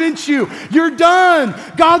wolf convince you you're done.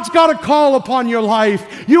 God's got a call upon your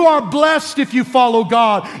life. You are blessed if you follow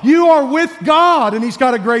God. You are with God, and He's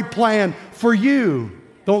got a great plan for you.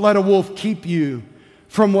 Don't let a wolf keep you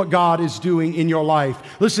from what God is doing in your life.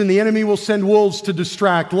 Listen, the enemy will send wolves to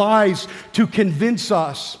distract, lies to convince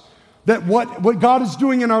us that what God is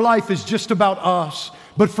doing in our life is just about us.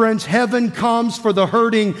 But friends, heaven comes for the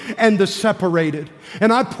hurting and the separated.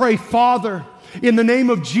 And I pray, Father, in the name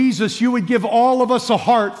of Jesus, you would give all of us a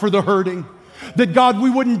heart for the hurting. That God, we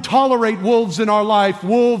wouldn't tolerate wolves in our life,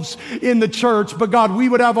 wolves in the church, but God, we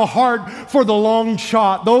would have a heart for the long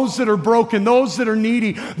shot, those that are broken, those that are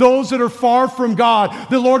needy, those that are far from God.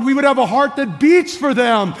 That, Lord, we would have a heart that beats for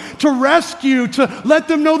them, to rescue, to let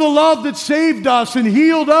them know the love that saved us and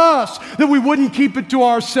healed us, that we wouldn't keep it to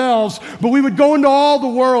ourselves, but we would go into all the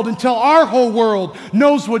world until our whole world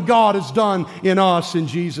knows what God has done in us, in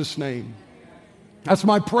Jesus' name. That's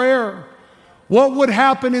my prayer. What would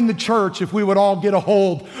happen in the church if we would all get a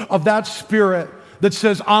hold of that spirit that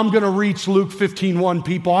says, I'm going to reach Luke 15:1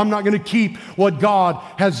 people. I'm not going to keep what God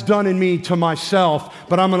has done in me to myself,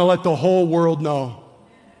 but I'm going to let the whole world know.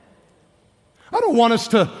 I want us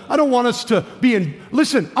to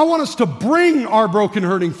bring our broken,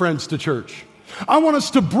 hurting friends to church. I want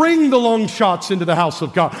us to bring the long shots into the house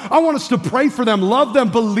of God. I want us to pray for them, love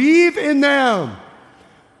them, believe in them.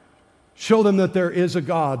 Show them that there is a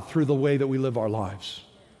God through the way that we live our lives.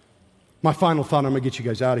 My final thought, I'm going to get you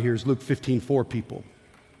guys out of here, is Luke 15:4 people.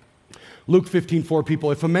 Luke 15:4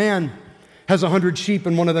 people. If a man has 100 sheep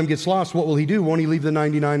and one of them gets lost, what will he do? Won't he leave the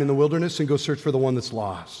 99 in the wilderness and go search for the one that's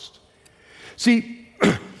lost? See,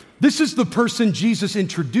 this is the person Jesus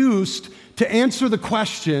introduced to answer the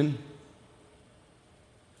question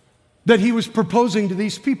that he was proposing to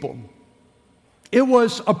these people. It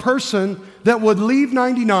was a person that would leave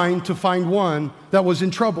 99 to find one that was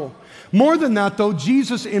in trouble. More than that, though,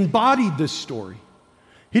 Jesus embodied this story.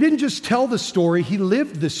 He didn't just tell the story, he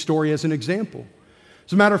lived this story as an example.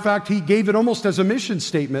 As a matter of fact, he gave it almost as a mission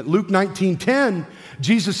statement. Luke 19:10,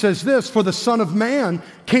 Jesus says this, "For the Son of Man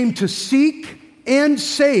came to seek and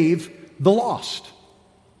save the lost."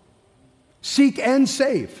 Seek and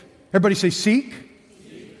save. Everybody say seek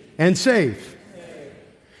and save.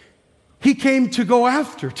 He came to go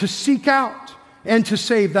after, to seek out, and to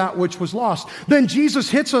save that which was lost. Then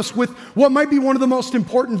Jesus hits us with what might be one of the most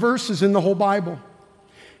important verses in the whole Bible.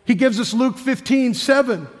 He gives us Luke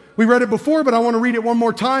 15:7. We read it before, but I want to read it one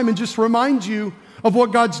more time and just remind you of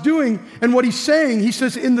what God's doing and what he's saying. He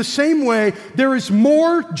says, in the same way, there is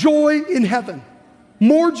more joy in heaven,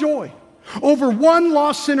 more joy over one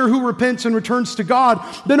lost sinner who repents and returns to God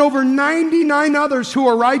than over 99 others who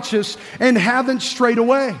are righteous and haven't strayed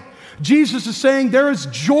away. Jesus is saying there is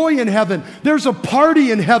joy in heaven. There's a party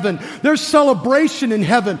in heaven. There's celebration in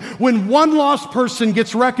heaven when one lost person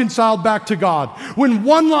gets reconciled back to God. When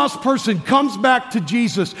one lost person comes back to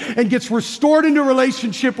Jesus and gets restored into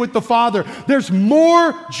relationship with the Father. There's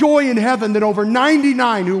more joy in heaven than over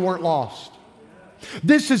 99 who weren't lost.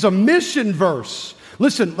 This is a mission verse.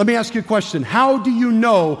 Listen, let me ask you a question. How do you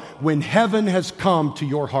know when heaven has come to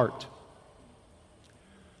your heart?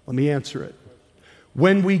 Let me answer it.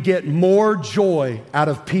 When we get more joy out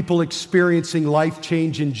of people experiencing life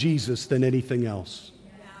change in Jesus than anything else.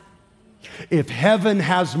 If heaven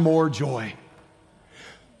has more joy,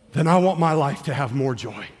 then I want my life to have more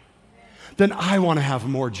joy. Then I want to have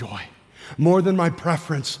more joy. More than my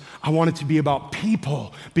preference, I want it to be about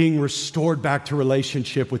people being restored back to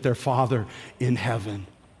relationship with their Father in heaven.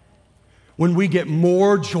 When we get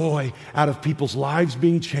more joy out of people's lives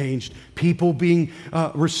being changed, people being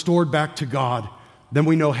restored back to God, then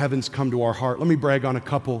we know heaven's come to our heart. Let me brag on a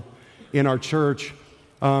couple in our church.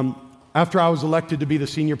 After I was elected to be the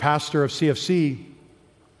senior pastor of CFC,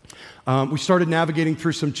 we started navigating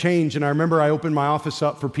through some change, and I remember I opened my office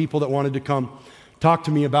up for people that wanted to come talk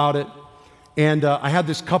to me about it. And I had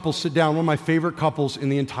this couple sit down, one of my favorite couples in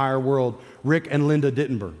the entire world, Rick and Linda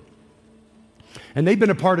Dittenberg. And they've been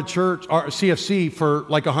a part of church, or CFC, for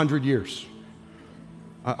like 100 years.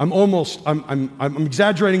 I'm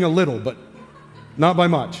exaggerating a little, but not by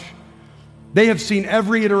much. They have seen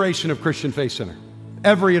every iteration of Christian Faith Center,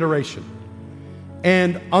 every iteration.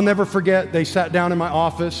 And I'll never forget, they sat down in my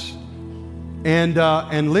office, and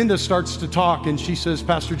Linda starts to talk, and she says,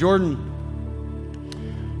 Pastor Jordan,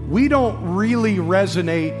 we don't really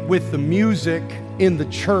resonate with the music in the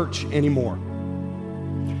church anymore.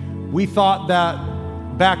 We thought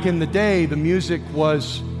that back in the day, the music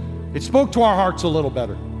it spoke to our hearts a little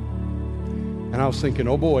better. And I was thinking,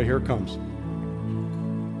 oh boy, here it comes.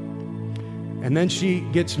 And then she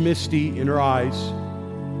gets misty in her eyes,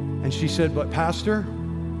 and she said, but Pastor,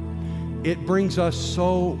 it brings us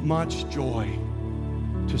so much joy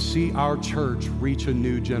to see our church reach a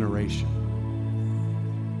new generation.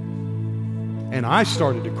 And I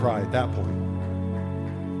started to cry at that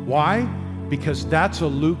point. Why? Because that's a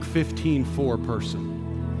Luke 15:4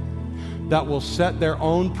 person that will set their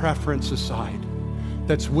own preference aside,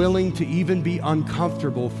 that's willing to even be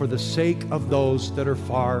uncomfortable for the sake of those that are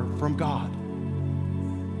far from God.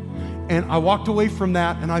 And I walked away from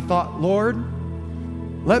that and I thought, Lord,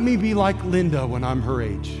 let me be like Linda when I'm her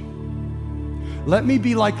age. Let me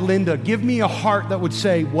be like Linda. Give me a heart that would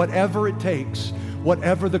say, whatever it takes,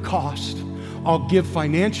 whatever the cost, I'll give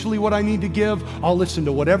financially what I need to give. I'll listen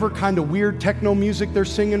to whatever kind of weird techno music they're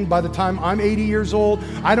singing by the time I'm 80 years old.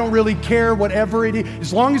 I don't really care, whatever it is.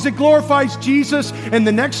 As long as it glorifies Jesus and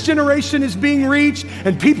the next generation is being reached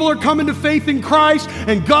and people are coming to faith in Christ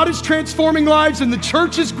and God is transforming lives and the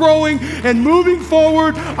church is growing and moving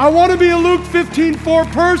forward. I want to be a Luke 15:4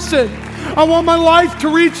 person. I want my life to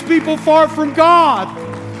reach people far from God.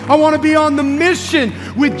 I want to be on the mission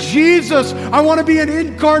with Jesus. I want to be an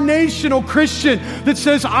incarnational Christian that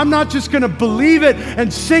says, I'm not just going to believe it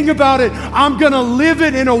and sing about it. I'm going to live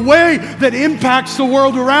it in a way that impacts the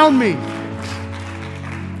world around me.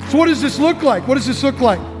 So what does this look like? What does this look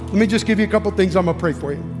like? Let me just give you a couple things. I'm going to pray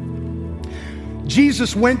for you.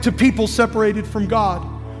 Jesus went to people separated from God.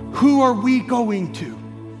 Who are we going to?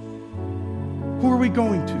 Who are we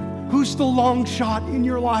going to? Who's the long shot in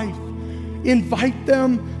your life? Invite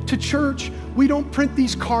them to church. We don't print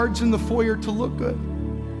these cards in the foyer to look good,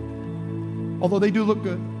 although they do look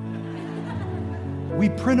good. We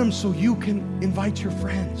print them so you can invite your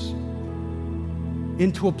friends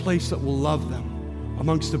into a place that will love them,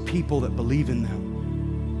 amongst the people that believe in them,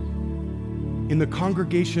 in the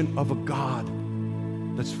congregation of a God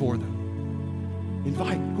that's for them.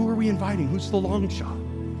 Invite. Who are we inviting? Who's the long shot?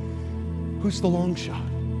 Who's the long shot?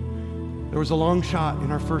 There was a long shot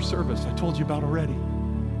in our first service I told you about already.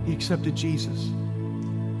 He accepted Jesus.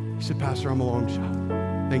 He said, Pastor, I'm a long shot.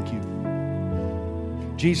 Thank you.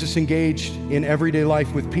 Jesus engaged in everyday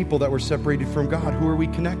life with people that were separated from God. Who are we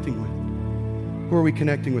connecting with? Who are we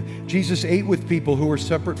connecting with? Jesus ate with people who were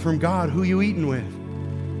separate from God. Who are you eating with?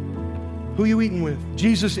 Who are you eating with?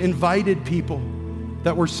 Jesus invited people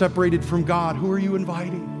that were separated from God. Who are you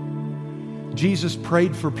inviting? Jesus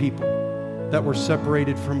prayed for people that were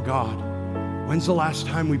separated from God. When's the last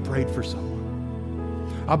time we prayed for someone?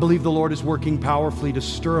 I believe the Lord is working powerfully to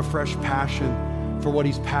stir a fresh passion for what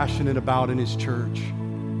He's passionate about in His church.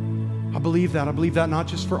 I believe that. I believe that not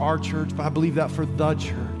just for our church, but I believe that for the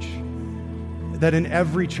church. That in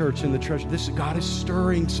every church in the church, God is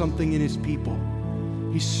stirring something in His people.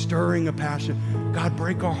 He's stirring a passion. God,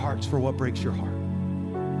 break our hearts for what breaks your heart.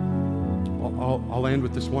 I'll end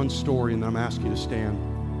with this one story and then I'm asking you to stand.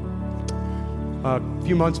 A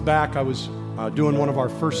few months back, I was doing one of our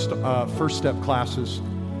first step classes,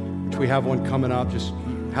 which we have one coming up, just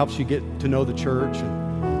helps you get to know the church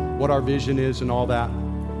and what our vision is and all that.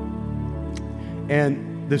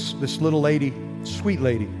 And this little lady, sweet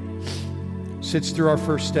lady, sits through our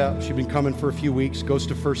first step. She'd been coming for a few weeks, goes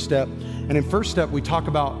to first step. And in first step, we talk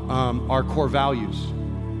about our core values.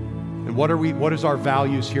 And what is our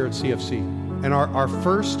values here at CFC? And our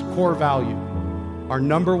first core value, our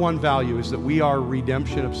number one value, is that we are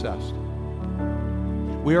redemption obsessed.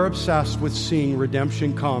 We are obsessed with seeing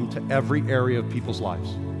redemption come to every area of people's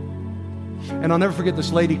lives. And I'll never forget,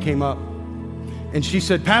 this lady came up and she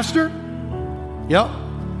said, Pastor? Yep.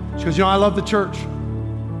 She goes, I love the church.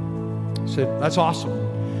 I said, that's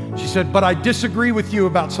awesome. She said, but I disagree with you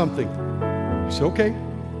about something. I said, okay.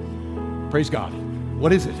 Praise God.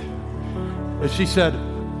 What is it? And she said,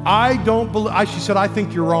 she said, I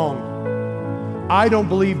think you're wrong. I don't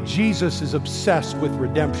believe Jesus is obsessed with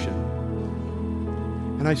redemption.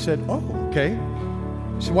 And I said, oh, okay.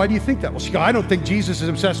 So why do you think that? Well, she goes, I don't think Jesus is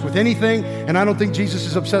obsessed with anything, and I don't think Jesus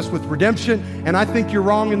is obsessed with redemption, and I think you're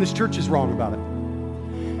wrong, and this church is wrong about it.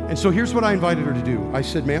 And so here's what I invited her to do. I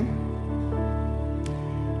said, ma'am,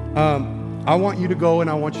 I want you to go and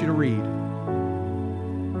I want you to read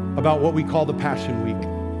about what we call the Passion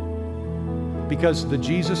Week. Because the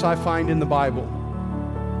Jesus I find in the Bible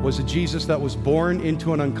was a Jesus that was born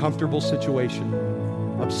into an uncomfortable situation,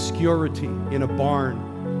 obscurity in a barn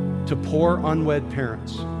to poor unwed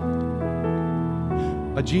parents.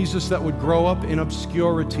 A Jesus that would grow up in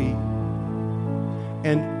obscurity,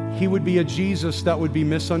 and He would be a Jesus that would be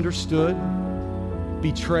misunderstood,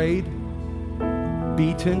 betrayed,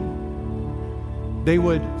 beaten. They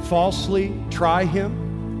would falsely try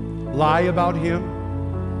Him, lie about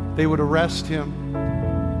Him. They would arrest Him.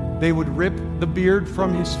 They would rip the beard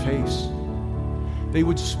from His face. They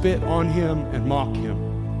would spit on Him and mock Him.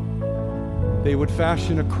 They would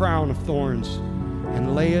fashion a crown of thorns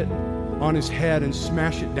and lay it on His head and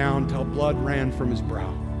smash it down till blood ran from His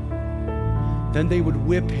brow. Then they would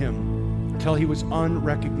whip Him till He was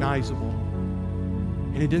unrecognizable.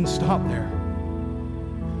 And it didn't stop there.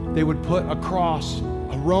 They would put a cross,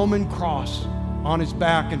 a Roman cross, on His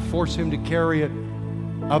back and force Him to carry it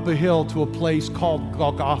up a hill to a place called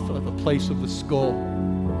Golgotha, the place of the skull,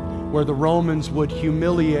 where the Romans would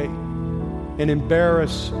humiliate and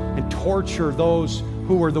embarrass and torture those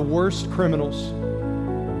who were the worst criminals.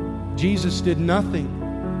 Jesus did nothing,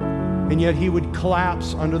 and yet he would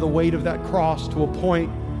collapse under the weight of that cross to a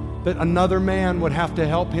point that another man would have to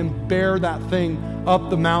help him bear that thing up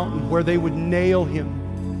the mountain, where they would nail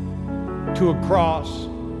him to a cross.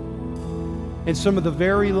 And some of the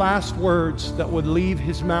very last words that would leave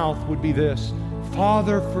his mouth would be this: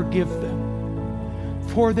 Father, forgive them,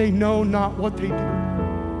 for they know not what they do.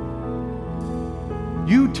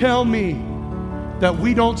 You tell me that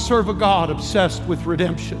we don't serve a God obsessed with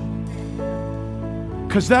redemption.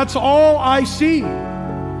 Because that's all I see,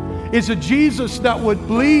 is a Jesus that would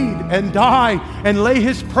bleed and die and lay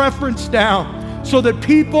his preference down so that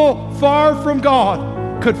people far from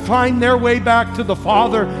God could find their way back to the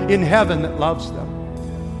Father in heaven that loves them.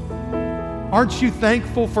 Aren't you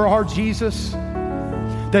thankful for our Jesus?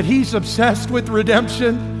 That he's obsessed with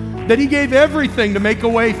redemption? That he gave everything to make a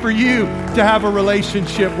way for you to have a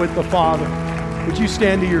relationship with the Father? Would you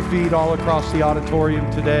stand to your feet all across the auditorium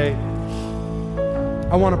today?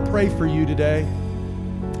 I want to pray for you today,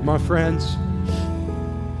 my friends.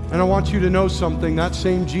 And I want you to know something. That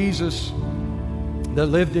same Jesus that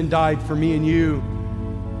lived and died for me and you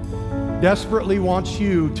desperately wants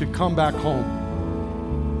you to come back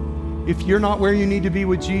home. If you're not where you need to be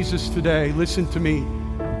with Jesus today, listen to me.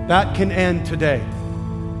 That can end today.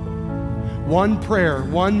 One prayer,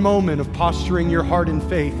 one moment of posturing your heart in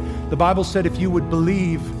faith. The Bible said if you would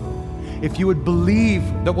believe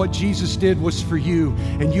that what Jesus did was for you,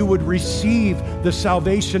 and you would receive the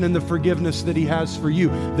salvation and the forgiveness that he has for you,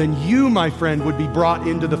 then you, my friend, would be brought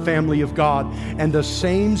into the family of God. And the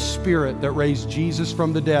same Spirit that raised Jesus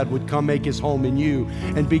from the dead would come make his home in you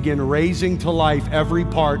and begin raising to life every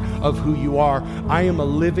part of who you are. I am a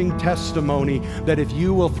living testimony that if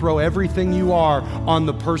you will throw everything you are on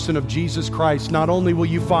the person of Jesus Christ, not only will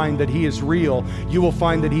you find that he is real, you will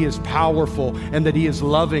find that he is powerful and that he is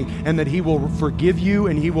loving and that he will forgive you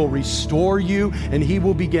and he will restore you and he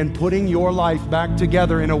will begin putting your life back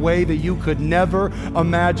together in a way that you could never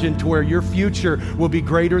imagine, to where your future will be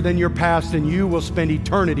greater than your past and you will spend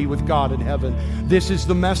eternity with God in heaven. This is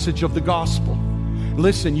the message of the gospel.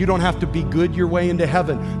 Listen, you don't have to be good your way into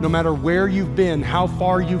heaven. No matter where you've been, how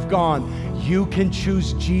far you've gone, you can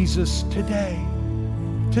choose Jesus today.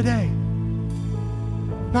 Today.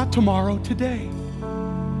 Not tomorrow, today.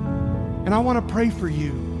 And I want to pray for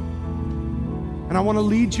you. And I want to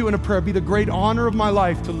lead you in a prayer. It'd be the great honor of my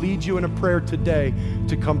life to lead you in a prayer today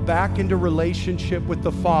to come back into relationship with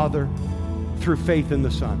the Father through faith in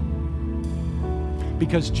the Son.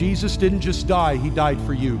 Because Jesus didn't just die, he died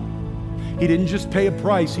for you. He didn't just pay a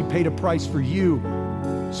price, he paid a price for you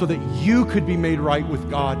so that you could be made right with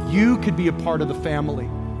God. You could be a part of the family.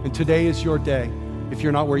 And today is your day if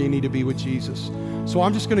you're not where you need to be with Jesus. So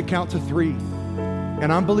I'm just going to count to 3.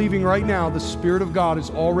 And I'm believing right now the Spirit of God is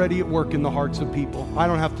already at work in the hearts of people. I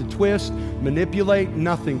don't have to twist, manipulate,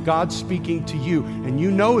 nothing. God's speaking to you. And you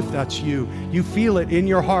know if that's you. You feel it in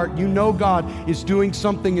your heart. You know God is doing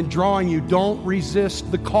something and drawing you. Don't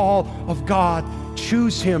resist the call of God.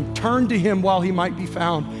 Choose him. Turn to him while he might be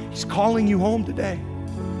found. He's calling you home today.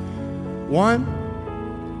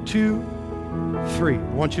 1, 2, 3. I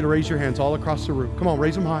want you to raise your hands all across the room. Come on,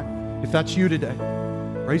 raise them high. If that's you today,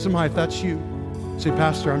 raise them high if that's you. Say,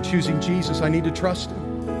 Pastor, I'm choosing Jesus. I need to trust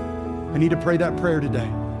him. I need to pray that prayer today.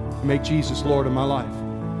 Make Jesus Lord of my life.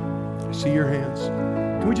 I see your hands.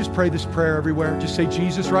 Can we just pray this prayer everywhere? Just say,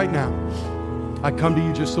 Jesus, right now, I come to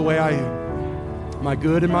you just the way I am. My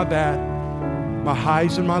good and my bad, my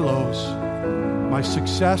highs and my lows, my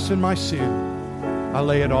success and my sin, I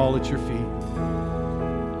lay it all at your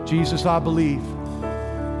feet. Jesus, I believe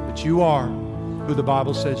that you are who the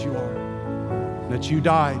Bible says you are, and that you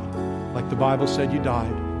died like the Bible said you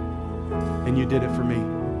died, and you did it for me.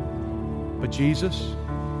 But Jesus,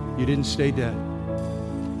 you didn't stay dead.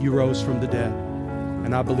 You rose from the dead,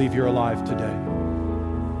 and I believe you're alive today.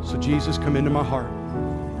 So Jesus, come into my heart.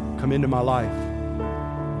 Come into my life.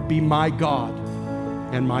 Be my God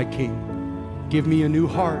and my King. Give me a new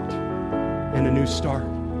heart and a new start.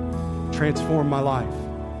 Transform my life.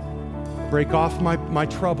 Break off my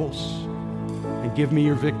troubles and give me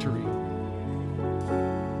your victory.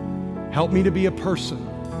 Help me to be a person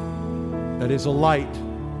that is a light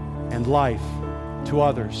and life to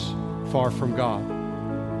others far from God.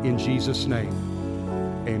 In Jesus' name,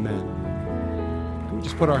 amen. Can we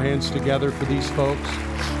just put our hands together for these folks?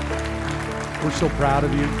 We're so proud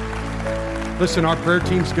of you. Listen, our prayer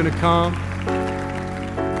team's going to come.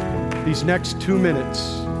 These next 2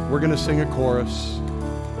 minutes, we're going to sing a chorus.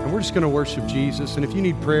 And we're just going to worship Jesus. And if you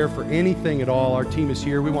need prayer for anything at all, our team is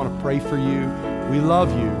here. We want to pray for you. We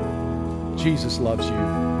love you. Jesus loves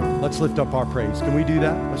you. Let's lift up our praise. Can we do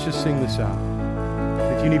that? Let's just sing this out.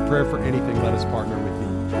 If you need prayer for anything, let us partner with you.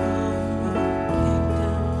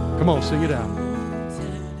 Come on, sing it out.